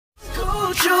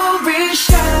jewelry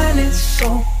shining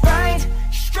so bright.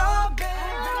 Strawberry.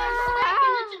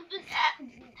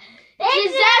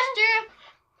 Disaster!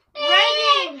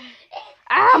 Raining!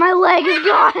 Ah, my leg is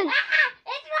gone. It's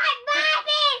right by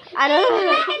me! I don't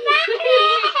know. It's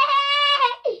right by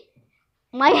me!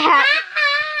 My hat.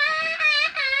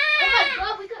 Oh my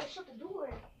god, we gotta shut the door.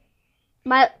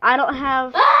 I don't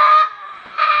have.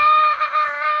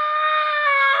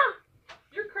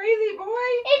 You're crazy, boy.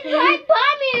 It's right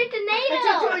by me, a tornado. It's a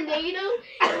tornado?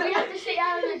 We have to stay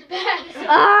out of this bed.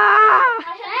 Ah!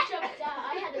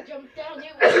 I had to jump down.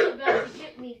 It was about to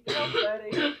hit me.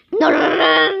 No.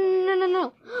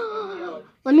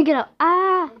 Let me get up.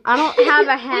 Ah! I don't have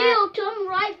a hat. Will, come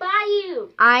right by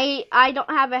you. I don't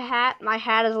have a hat. My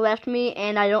hat has left me,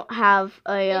 and I don't have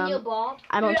a And your ball.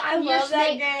 I don't. Dude, I love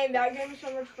that game. That game is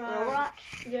so much fun.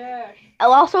 Yeah.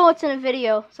 Oh, also, it's in a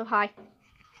video. So hi.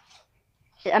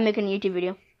 I'm making a YouTube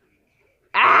video.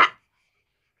 Ah!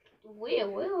 Where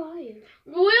are you? Will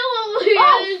Oh,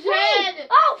 his head.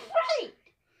 Oh, Freep!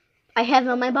 I have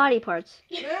on my body parts.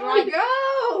 There Right. we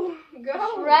go.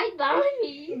 Go. Right by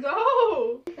me.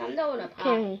 Go. I'm doing a pie.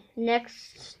 Okay,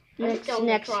 next,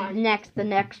 the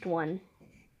next one.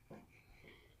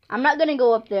 I'm not gonna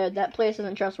go up there. That place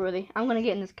isn't trustworthy. I'm gonna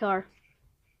get in this car.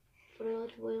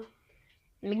 Will.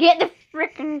 Let me get in the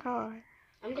freaking car.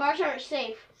 Cars aren't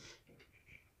safe.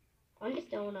 I'm just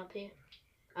going up here.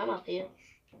 I'm up here.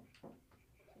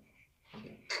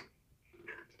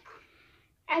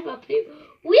 I'm up here.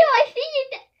 Will, I see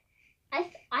you. I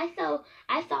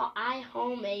saw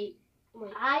homemade.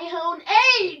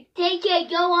 I Take it.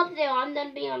 Go up there. I'm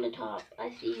gonna be on the top.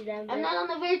 I see you down there. I'm not on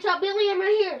the very top, Billy. I'm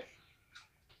right here.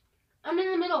 I'm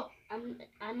in the middle.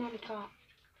 I'm on the top.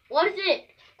 What is it?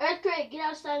 Earthquake. Get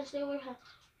outside and stay away from.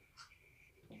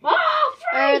 Oh,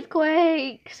 Freep!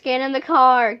 Earthquake! Get in the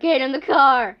car. Get in the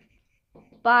car.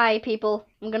 Bye, people.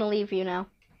 I'm gonna leave you now.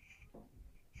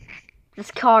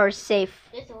 This car is safe.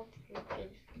 It's all.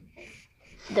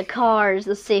 The car is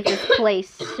the safest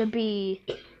place to be.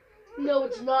 No,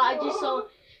 it's not. I just saw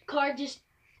car just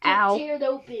Ow. teared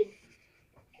open.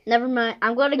 Never mind.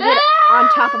 I'm gonna get on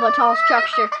top of a tall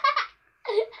structure.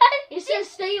 It says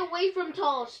stay away from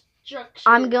tall structures.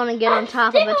 I'm gonna get on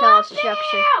top of a tall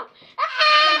structure.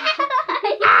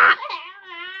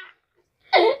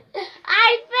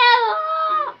 I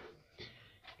fell off.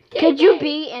 Could you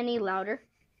be any louder?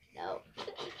 No.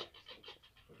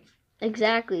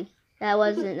 Exactly. That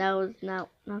was no.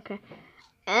 Okay.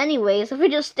 Anyways, if we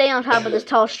just stay on top of this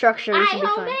tall structure, we should be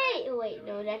fine. homemade. Wait,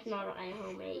 no, that's not I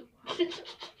homemade. I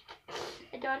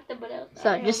don't have somebody else.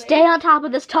 So just stay on top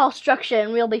of this tall structure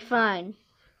and we'll be fine.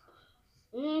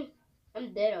 I'm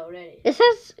dead already. It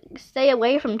says stay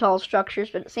away from tall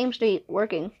structures, but it seems to be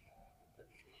working.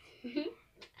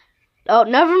 Oh,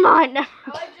 never mind. I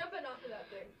like jumping off of that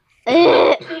thing.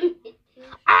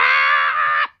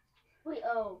 Ah! Wait,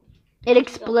 oh. It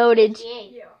exploded.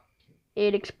 Yeah.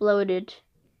 It exploded.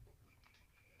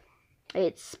 It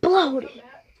exploded.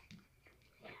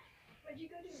 What'd you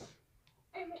go do?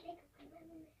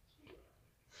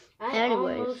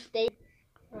 Anyways. Almost stayed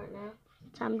right now.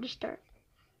 Time to start.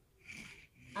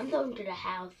 I'm going to the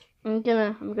house. I'm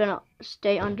gonna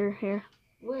stay under here.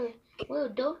 Will, go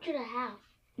to the house.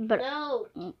 But No.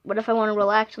 what if I want to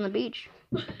relax on the beach?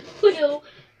 Will.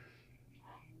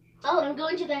 Oh, I'm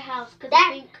going to the house because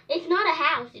I think it's not a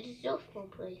house. It's a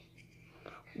surfboard place.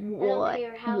 What?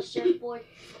 Your house surfboard.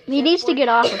 He needs to get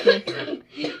off of me.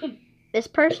 This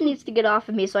person needs to get off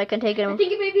of me so I can take I a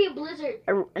think it may be a blizzard.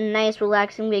 nice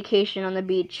relaxing vacation on the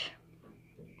beach.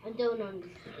 I don't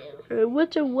understand.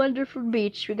 What a wonderful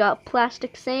beach. We got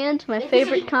plastic sand, my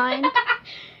favorite kind. Is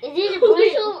it a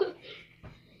blizzard?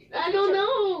 I don't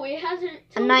know. It hasn't.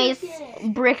 A nice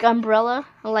brick umbrella.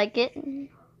 I like it.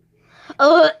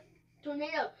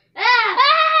 Tornado. Ah!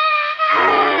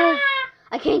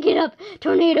 I can't get up.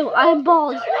 Tornado. I'm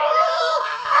bald. Get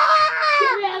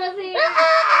out of here.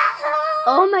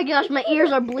 Oh my gosh, my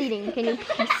ears are bleeding. Can you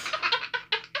please?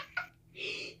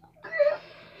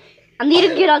 I need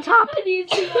to get on top. I need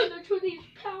to get under Tornado's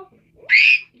power.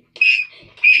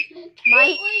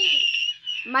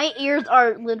 My ears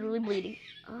are literally bleeding.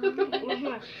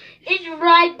 It's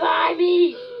right by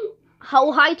me.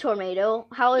 How high, Tornado?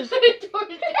 How's the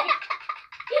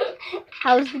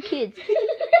kids?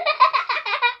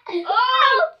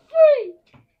 Oh,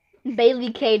 free.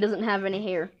 Bailey K doesn't have any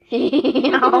hair.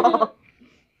 I'm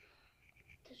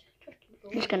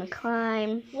just gonna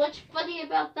climb. What's funny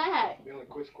about that? You only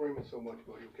quit screaming so much,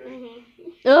 buddy, okay?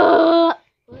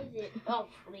 What is it? Oh,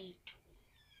 free.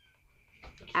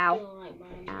 Ow. Right by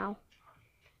me. Ow.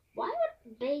 Why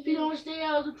would baby? You don't stay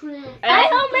out of the tree. I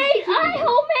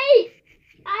homemade.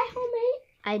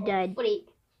 I died. Freep.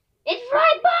 It's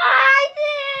right behind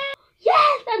it!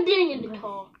 Yes, I'm getting in the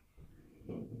car.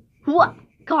 What?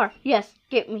 Car, yes,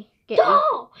 get me. Get me.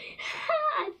 No!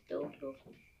 I still don't.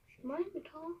 Am I in the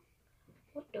car?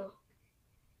 What the?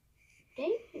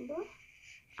 Dang, bro.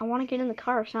 I want to get in the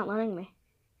car, it's not letting me.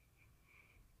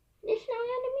 It's not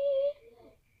letting me.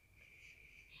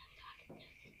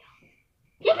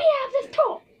 Let me have this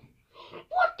top.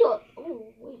 What the?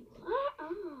 Oh, wait.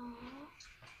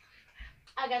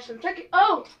 I got some turkey.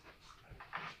 Oh!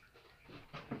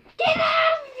 Get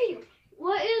out of here!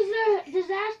 What is the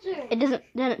disaster? It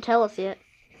didn't tell us yet.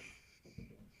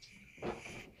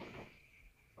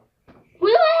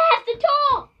 We don't have to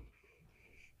talk!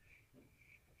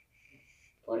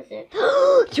 What is it?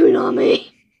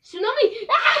 Tsunami! Tsunami!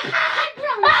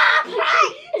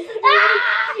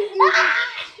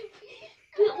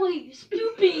 Get away, you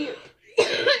stupid!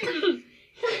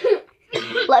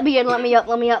 Let me in, let me up,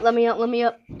 let me up, let me up, let me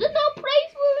up. There's no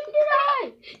place for me to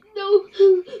hide! No,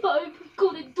 I'm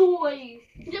gonna die!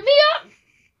 Let me up!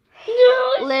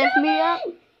 No, Lift me up.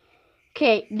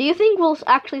 Okay, do you think we'll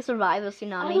actually survive a I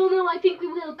tsunami? don't know, I think we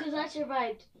will, because I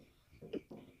survived.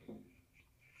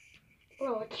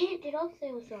 Bro, I can't get up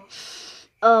there with us.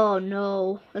 Oh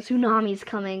no, the tsunami's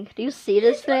coming. Do you see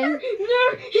this thing? No!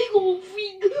 Get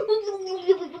up!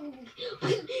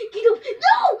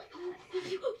 No!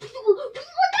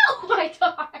 No! I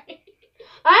died!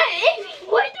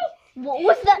 What the? What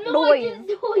was that No, I noise? didn't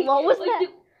do it. What was I that?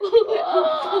 did-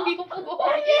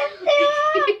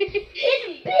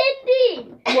 It's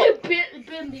bending!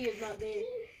 Bendy is not there.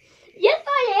 Yes, I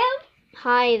am!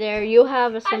 Hi there, you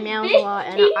have a I'm nails a lot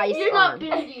and an bendy. ice You're arm. not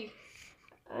bendy.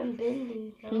 I'm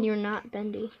bending. And you're not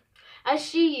bendy. I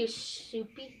see you,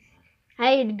 Soupy.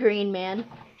 Hey, green man.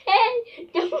 Hey!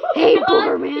 Hey,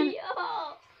 blur man.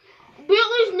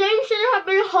 Billy's name should have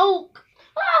been Hulk.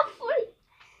 Oh, funny.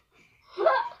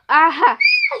 Aha!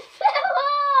 I fell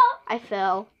off. I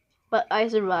fell, but I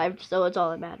survived, so it's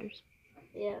all that matters.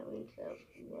 Yeah, me too.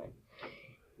 What?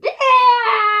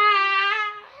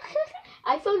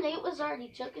 iPhone 8 was already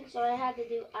taken, so I had to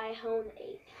do iPhone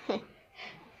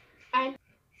 8.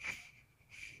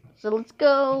 So let's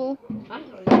go. I'm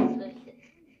going to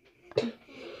use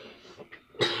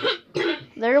Is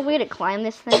there a way to climb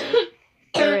this thing?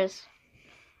 There is.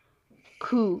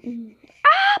 Cool.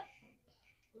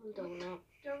 Don't know.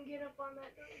 Don't get up on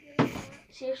that. Don't get up on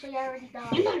that. Seriously, I already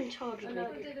died. I'm not in charge of With the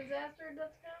it. disaster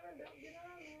that's coming, don't get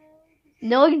on it.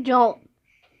 No, you don't.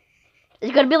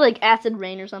 It's gonna be like acid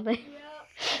rain or something.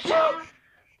 Yeah.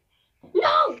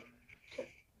 No!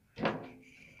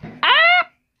 Ah!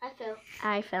 I fell.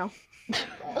 I fell.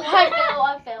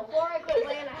 I fell. Before I quit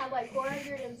playing, I had like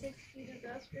 460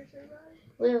 disasters survive.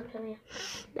 Will, come here.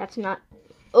 That's not.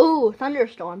 Oh,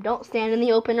 thunderstorm. Don't stand in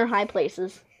the open or high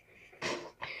places.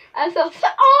 I fell.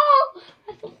 Oh!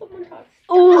 I fell someone else.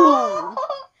 Ooh!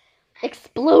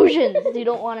 Explosions. You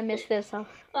don't want to miss this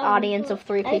audience of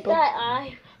 3 people.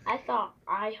 I thought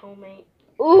I homemade.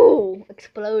 Ooh!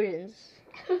 Explosions.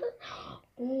 Oh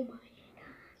my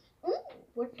gosh.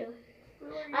 What the?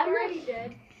 I'm already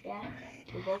dead. Yeah.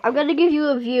 I'm gonna give you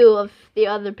a view of the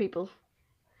other people.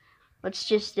 Let's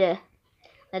just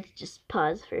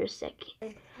pause for a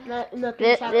second.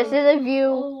 This is a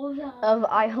view of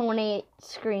iPhone 8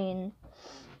 screen.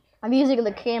 I'm using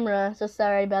the camera, so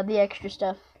sorry about the extra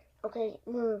stuff. Okay,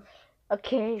 move.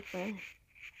 Okay, fine.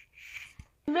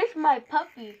 Miss my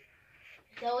puppy.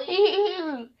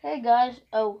 Hey guys.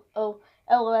 Oh,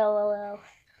 LOL.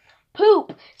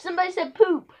 Poop. Somebody said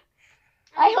poop.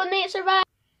 I hope Nate survived.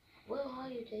 Well, how are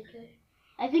you, JJ?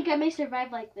 I think I may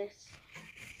survive like this.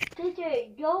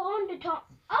 JJ, go on the top.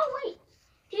 Oh wait.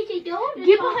 JJ, go on the top.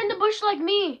 Get behind the bush like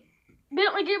me.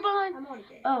 Bentley, get behind. I'm on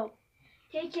it. Oh.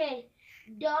 JJ,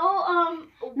 don't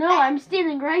No, I'm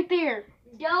standing right there.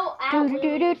 Don't out. Freep!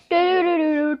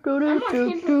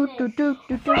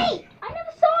 I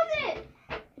never saw it.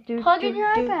 Plug in your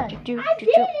iPad. I did it.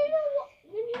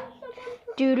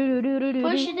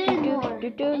 Push it in more.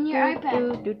 In your iPad.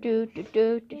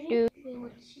 Wait,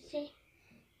 what did she say?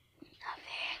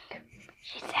 Nothing.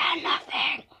 She said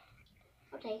nothing.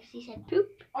 Okay, she said poop.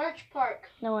 Arch Park.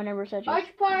 No one ever said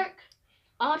Arch Park.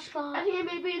 Arch Park. I think it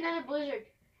may be another blizzard.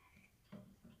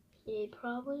 It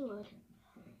probably would.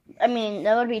 I mean,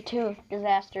 that would be 2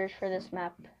 disasters for this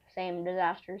map. Same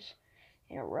disasters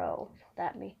in a row.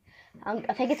 That'd be.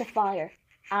 I think it's a fire.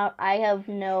 I have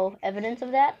no evidence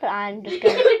of that, but I'm just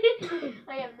gonna.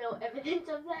 I have no evidence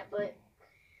of that, but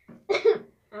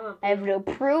I have no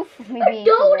proof of me a being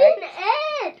golden correct.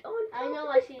 egg. I know.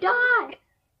 I see. Die.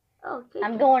 Oh,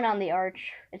 I'm going on the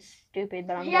arch. It's stupid,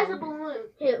 but I'm He has going. a balloon.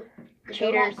 Who? The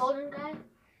Cheaters. golden guy.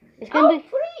 It's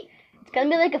gonna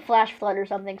be like a flash flood or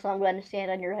something, so I'm going to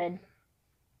stand on your head.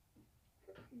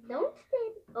 Don't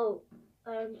stand. Oh,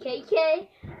 KK,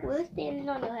 we're standing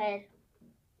on your head.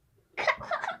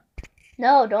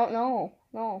 No, don't, no.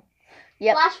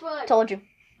 Yep, Flash flood. told you.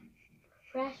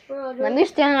 Flash flood. Let me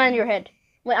stand on your head.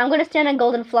 Wait, I'm gonna stand on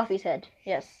Golden Fluffy's head.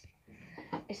 Yes.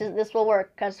 This will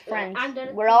work, cause friends.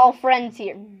 We're all friends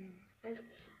here. Hey,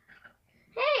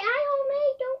 I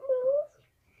don't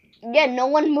move. Yeah, no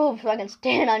one moves so I can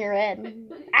stand on your head.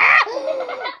 Ah!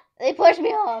 They pushed me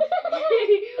off.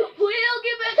 Will,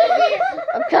 get back up here.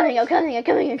 I'm coming.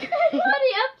 Buddy,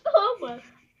 I'm over.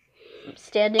 I'm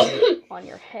standing on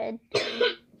your head.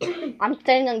 I'm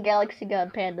standing on Galaxy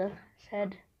God Panda's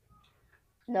head.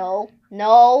 No.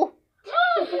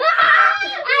 I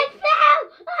fell.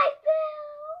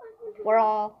 We're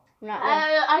all not.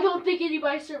 I don't think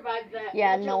anybody survived that.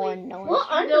 Yeah, Literally. no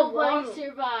one. Nobody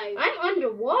survived. I'm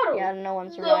underwater. Yeah, no one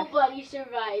survived. Nobody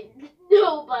survived.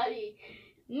 Nobody.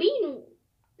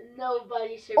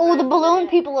 Nobody survived. Oh, the balloon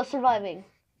that. people are surviving.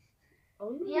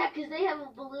 Yeah, because they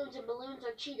have balloons, and balloons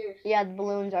are cheaters. Yeah, the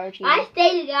balloons are cheating. I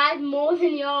stayed alive more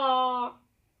than y'all.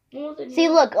 See,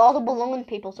 look, all the balloon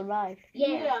people survived.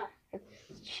 Yeah.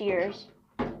 Cheers.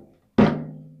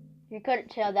 You couldn't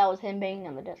tell that was him banging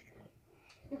on the desk.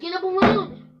 Get a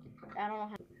balloon. I don't know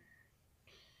how.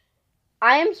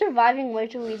 I am surviving way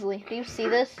too easily. Do you see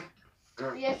this?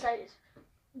 Yes, I did.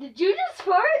 Did you just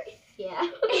fart? Yeah.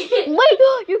 Wait,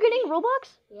 you're getting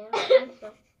Robux? Yeah, I think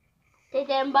so. Take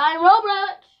them by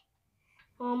Roblox.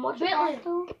 What's Bentley?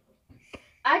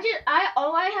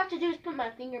 All I have to do is put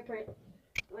my fingerprint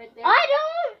right there. I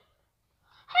don't.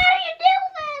 How do you do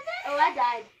that? Oh, I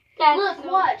died. Look,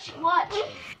 watch.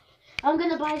 I'm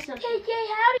gonna buy something. KK,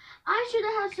 I should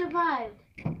have survived.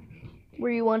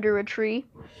 Were you under a tree?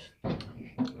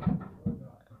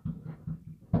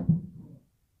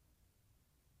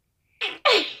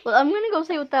 Well, I'm gonna go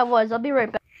see what that was. I'll be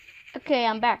right back. Okay,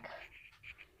 I'm back.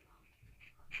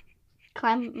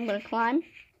 I'm gonna climb.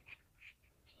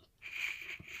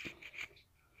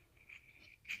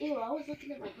 Ew, I was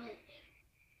looking at my butt.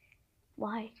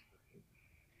 Why?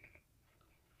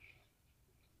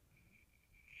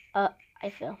 I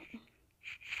fell.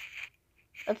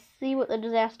 Let's see what the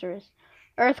disaster is.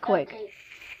 Earthquake.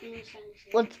 Okay.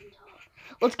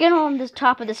 Let's get on this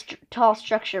top of this tall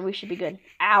structure. We should be good.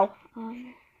 Ow. Oh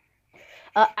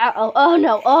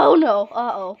no.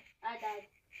 Uh-oh. I died.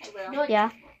 Hey, Will. No, Yeah.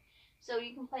 So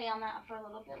you can play on that for a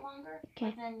little bit longer.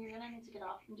 Okay. But then you're going to need to get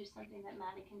off and do something that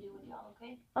Maddie can do with y'all,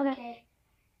 okay? Okay.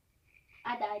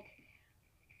 I died.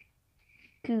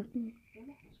 Cool.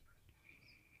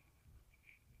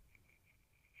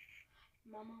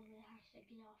 Mama has to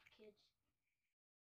get off.